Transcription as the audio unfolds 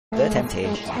The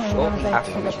Temptation, shortly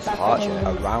after Richard's departure,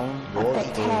 around Rory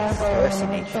Daly's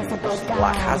personage, whose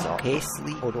black hazard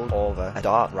hastily huddled over a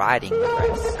dark riding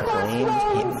dress, proclaimed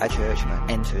him a churchman,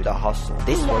 entered the hostel.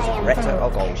 This was the rector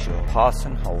of Goldshaw,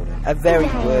 Parson Holden, a very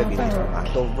worthy little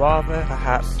man, though rather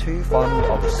perhaps too fond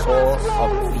of the sauce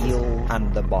of the field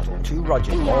and the bottle. To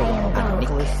Roger Orwell and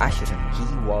Nicholas Asherton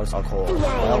he was, of course,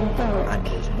 well known, and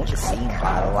was much seen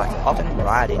by the latter, often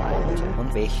riding over to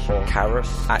hunt fish or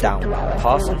carrots at Downwell.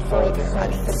 Parson Holden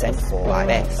had been sent for by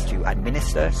Bess to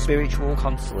administer spiritual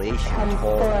consolation to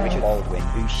poor Richard Baldwin,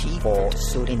 who she thought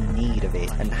stood in need of it,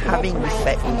 and having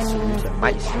respectfully saluted the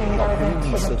magistrate, of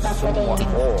whom he stood somewhat in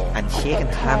awe, and shaken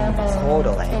hands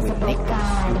cordially with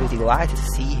Nicholas, who was delighted to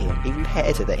see him, he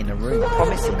repaired to the inner room,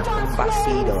 promising to come back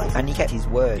speedily, and he kept his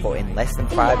word, for in less than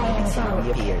 5 minutes he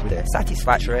reappeared with the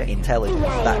satisfactory intelligence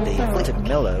that the afflicted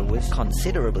miller was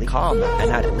considerably calmer,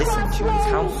 and had listened to his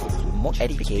counsels with much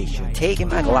edification. "Take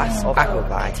him a glass of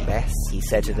aquavitae, Bess," he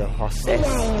said to the hostess.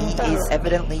 "He is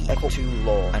evidently a cook to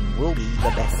law, and will be the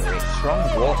better for it.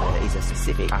 Strong water is a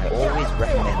specific I always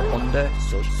recommend under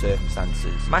such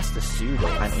circumstances. Master Pseudo,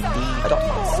 and indeed adopt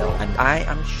myself, and I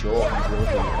am sure he will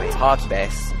agree with it. Hark,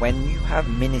 Bess, when you have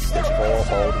ministered to poor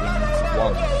Baldwin's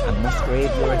wants, I must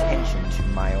crave your attention to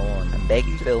my own, and beg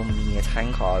you to fill me a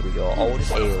tankard with your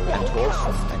oldest ale, and toast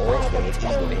some and all trade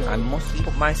to it. I must keep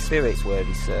up my spirits,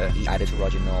 worthy sir," he added to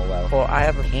Roger Norwell, "for I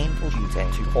have a painful duty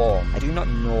to perform. I do not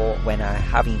know when I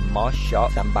have been more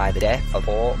shocked than by the death of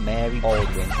poor Mary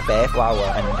Baldwin, fair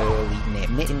flower and early nip.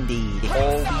 Knit indeed, if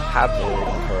all we have heard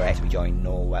is correct," rejoined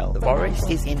Norwell. "The forest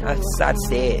is in a sad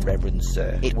state, reverend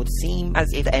sir. It would seem as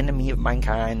if the enemy of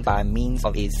mankind, by means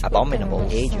of his abominable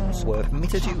agents, were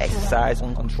permitted to exercise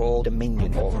uncontrolled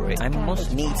dominion over it. I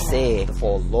must needs say the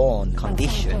forlorn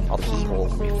condition of people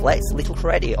reflects little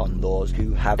credit on those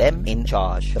who have them in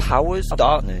charge. The powers of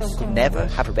darkness could never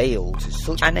have prevailed to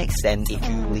such an extent if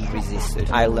duly resisted."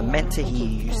 "I lament to hear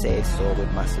you say so,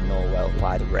 good Master Norwell,"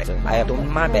 replied the rector. "I have done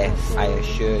my best, I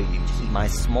assure you, to keep my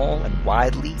small and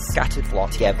widely scattered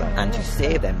flock together, and to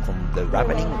save them from the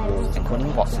ravening wolves and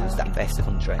cunning foxes that infest the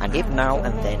country. And if now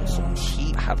and then some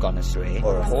sheep have gone astray,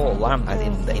 or a poor lamb, as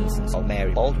in the instance of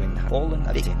Mary Baldwin, have fallen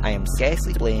a victim, I am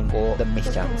scarcely to blame for the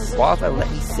mischance. Rather let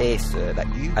me say, sir,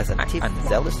 that you, as an active and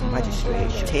zealous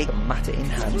magistrate, should take the matter in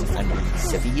hand, and with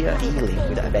severe dealing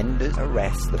with the offenders,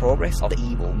 arrest the progress of the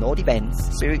evil. No defence,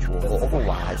 spiritual or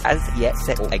otherwise, as yet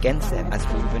set up against them as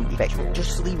proven effectual."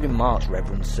 "Justly remarked,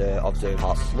 reverend sir," observed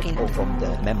Potts, looking up from the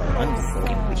memorandum book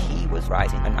in which he was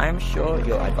writing, "and I am sure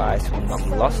your advice will not be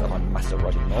lost upon Master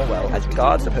Roger Norwell as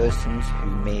regards the persons who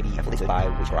may be afflicted by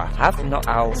witchcraft. Have not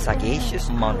our sagacious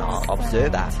monarch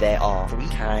observed that there are 3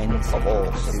 kinds of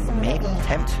those who may be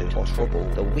tempted or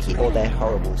troubled, the wicked for their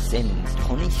horrible sins, to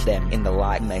punish them in the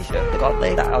like measure, the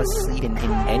godly that are sleeping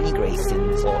in any great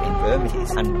sins or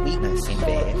infirmities, and weakness in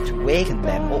faith, to waken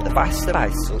them up the faster by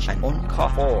such an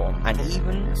uncouth form, and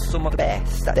even some of the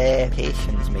best, that their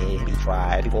patience may be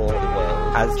tried before the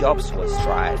world, as Job's was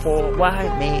tried. For why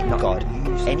may not God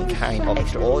use any kind of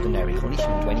extraordinary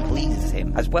punishment when he pleases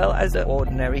him, as well as the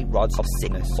ordinary rods of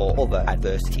sickness or other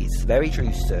adversities?" "Very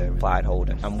true, sir," replied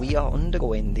Holden, "and we are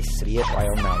undergoing this severe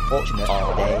trial now. Fortunate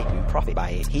are they who profit by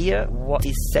it. Hear what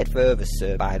is said further,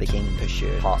 sir, by the king,"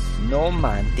 pursued Potts. "No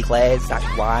man declares that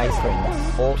wise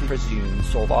prince ought to presume,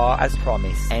 so far as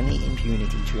promise, any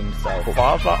impunity to himself. But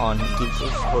farther on he gives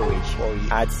us courage, for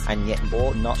he adds, and yet we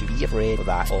ought not to be afraid of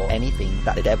that or anything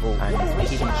that the devil and his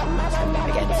wicked instruments can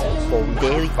make against us, for we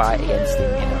daily fight against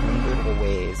him in 100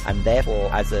 ways, and therefore,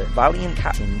 as a valiant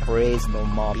captain prays no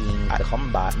more being at the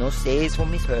combat, no stays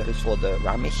from his purpose for the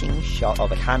ramishing shot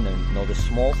of a cannon, nor the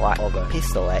small clack of a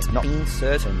pistolet, not being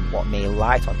certain what may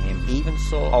light on him, even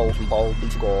so ought we boldly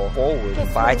to go forward in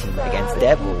fighting against the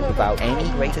devil without any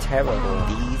greater terror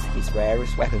than these his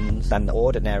rarest weapons than the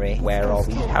ordinary, whereof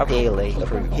we have daily the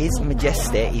proof." "His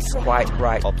Majesty is quite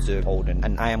right," observed Holden,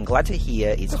 "and I am glad to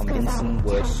hear his convincing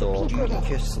words so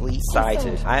judiciously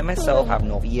cited. I myself have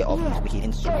no fear of these wicked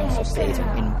instruments of Satan."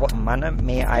 "In what manner,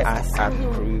 may I ask, have you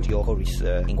proved your courage,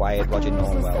 sir?" inquired Roger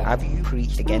Norwell. "Have you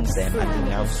preached against them and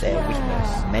denounced their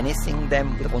wickedness, menacing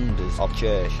them with the wonders of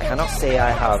church?" "I cannot say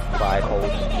I have," replied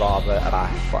Holden, rather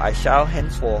abashed, "but I shall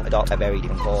henceforth adopt a very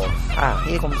different course. Ah,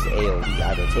 here comes the ale," he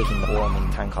added, taking the home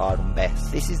in Tankard and Bess.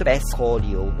 This is the best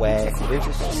cordial where courage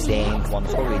has sustained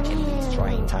one's courage in these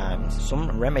trying times.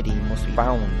 Some remedy must be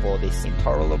found for this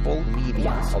intolerable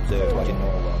grievance, observed Roger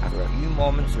Norwell after a few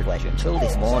moments' reflection. Till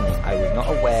this morning, I was not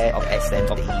aware of the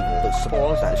extent of the evil, but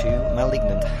suppose that two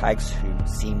malignant hags who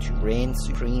seem to reign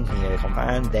supreme here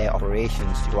confined their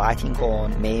operations to lighting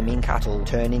corn, maiming cattle,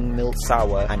 turning milk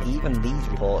sour, and even these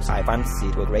reports I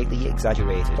fancied were greatly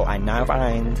exaggerated, but I now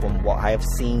find from what I have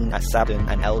seen at Sabden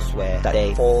and elsewhere that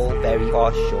they fall very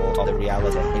far short of the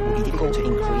reality. It would be difficult to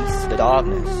increase the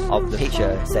darkness of the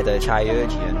picture, said the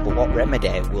chirurgeon, but what remedy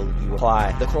will you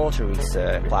apply? The cautery,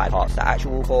 sir, replied Potts, the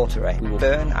actual cautery. We will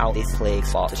burn out this plague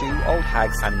spot. The 2 old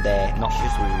hags and their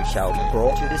noxious brood shall be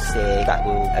brought to the stake that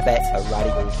will effect a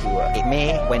radical cure. It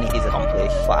may when it is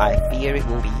accomplished, but I fear it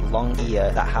will be long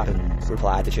ere that happens,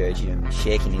 replied the chirurgeon,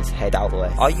 shaking his head doubtfully.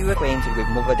 Are you acquainted with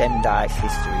Mother Demdike's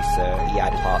history, sir? He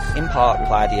added Potts. In part,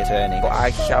 replied the attorney, but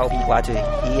I shall be glad to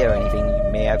hear anything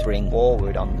you may have to bring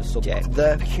forward on the subject.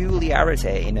 The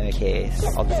peculiarity in her case,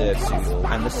 observed Sudal,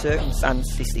 and the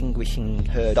circumstance distinguishing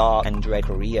her dark and dread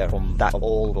career from that of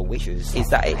all the witches, is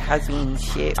that it has been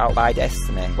shaped out by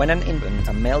destiny. When an infant,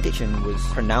 a malediction was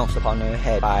pronounced upon her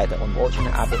head by the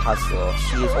unfortunate Abbot.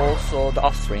 She is also the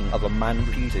offspring of a man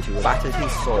reputed to have battered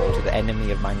his soul to the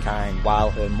enemy of mankind,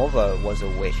 while her mother was a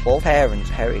witch. Both parents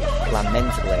perished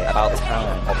lamentably about the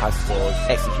time of Hastor's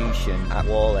execution at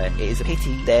Whalley. It is a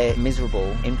pity their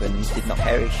miserable infants did not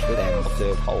perish with them,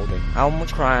 observed Holden. How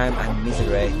much crime and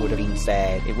misery would have been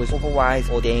spared? It was otherwise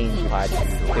ordained, replied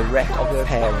Sudal. Bereft of her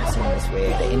parents in this way,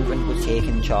 the infant was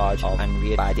taken charge of and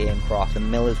reared by Dame Croft, the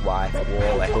miller's wife of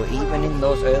Whalley. But even in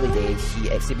those early days, she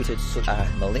exhibited such a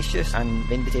malicious and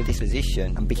vindictive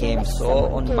disposition and became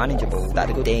so unmanageable that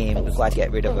the good dame was glad to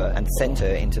get rid of her and sent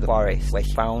her into the forest, where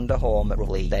she found a home at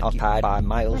Roughly, then occupied by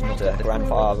Miles Nutter, the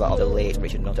grandfather of the late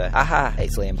Richard Nutter. Aha!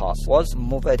 Exclaimed Potts. Was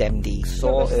Mother Demdike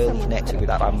so early connected with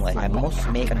that family? I must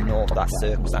make a note of that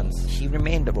circumstance. She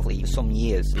remained at Roughly for some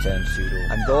years, returned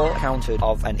Sudal, and though accounted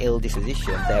of an ill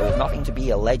disposition, there was nothing to be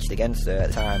alleged against her at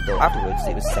the time, though afterwards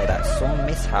it was said that some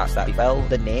mishaps that befell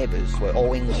the neighbours were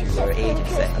owing to her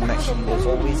agency, and that she was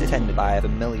always attended by a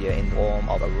familiar in the form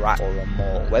of a rat or a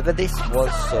mole. Whether this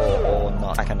was so or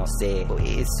not, I cannot say, but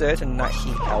it is certain that she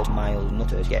helped Miles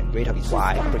Nutter to get rid of his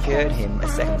wife, and procured him a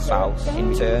second spouse, in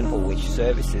return for which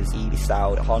services he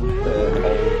bestowed upon her an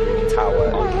old ruined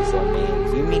tower on his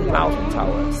domain. You mean Malkin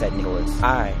Tower? Said Nicholas.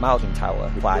 Aye, Malkin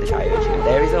Tower, replied the chirurgeon.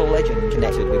 There is a legend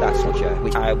connected with that structure,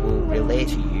 which I will relate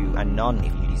to you anon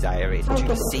if you desire it. But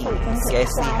you see,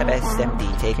 scarcely had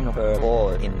SMD taken up her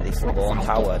abode in this lone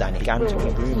tower than it began to be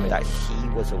rumoured that she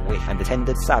was a witch, and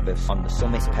attended Sabbaths on the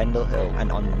summits of Pendle Hill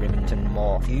and on Rimington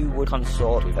Moor. Few would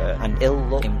consort with her, and ill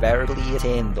luck invariably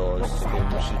attained those to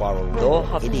whom she quarrelled. Though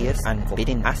of hideous and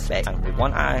forbidding aspect, and with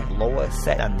one eye lower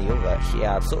set than the other, she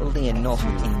had subtly enough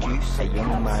to induce a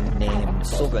young man named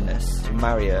Southernus to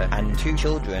marry her, and 2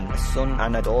 children, a son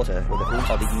and a daughter, were the fruit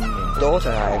of the union. The daughter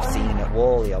I have seen at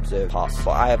Whalley, observed Potts,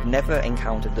 but I have never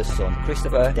encountered the son.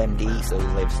 Christopher Demdike still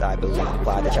lives, I believe,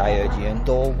 replied the chirurgeon,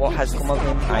 though what has come of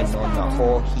him I know not,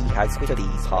 for he has quitted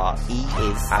these parts. He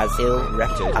is as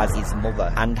ill-reputed as his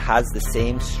mother, and has the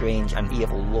same strange and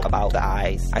fearful look about the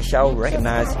eyes. I shall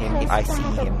recognise him if I see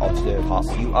him, observed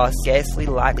Potts. You are scarcely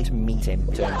likely to meet him,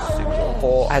 returned Sudal,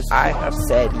 for as I have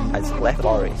said, he has left the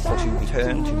forest. But to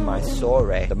return to my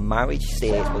story, the marriage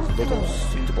state was little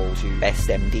suitable to Bess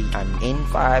Demdike, and in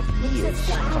 5 years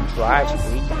she contrived to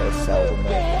free herself from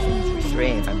her husband's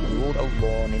restraint and ruled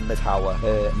alone in the tower.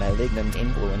 Her malignant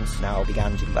influence now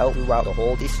began to develop throughout the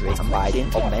whole district, and by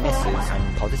dint of menaces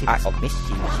and positive acts of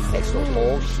mischief, she extorted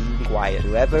all she required.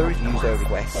 Whoever refused her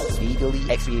request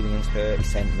speedily experienced her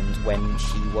resentment. When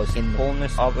she was in the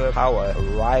fullness of her power, a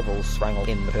rival sprang up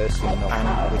in the person of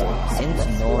Anne Whittle,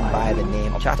 since known by the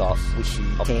name of Chatos, which she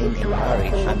obtained in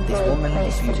marriage, and this woman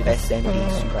disputed Bess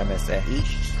Demdike's supremacy.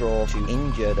 Each strove to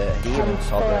injure the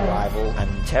adherents of her rival,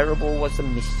 and terrible was the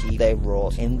mischief they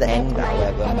wrought. In the end,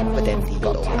 however, Mother Demdike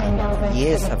got up, and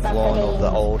years have flown over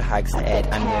the old hag's head,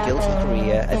 and her guilty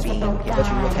career has been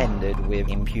hitherto attended with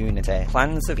impunity.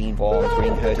 Plans have been formed to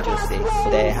bring her to justice,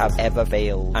 but they have ever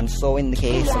failed, and so in the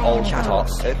case of old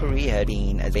Chatos, her career had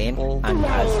been as painful and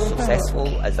as successful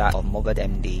as that of Mother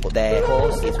Demdike. But their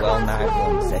course is well nigh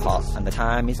run, said Potts, and the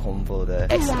time is come for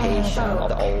the extirpation of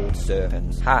the old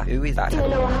serpents. Ha! Who is that?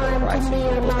 Cried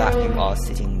Sudal. Was that you are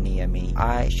sitting near me?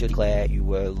 I should declare you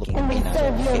were looking in at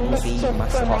it. It must be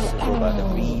Master Potts' brother,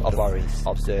 the Reeve of Boris,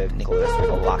 observed Nicholas with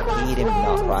a laugh. Heed him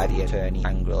not, cried the attorney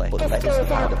angrily, but let us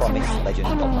have the promised legend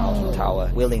of Mountain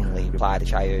Tower. Willingly, replied the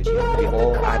chirurgeon.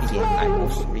 Before I begin, I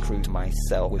must recruit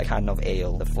myself with a can of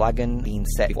ale. The flagon being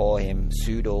set before him,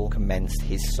 Pseudo commenced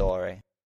his story.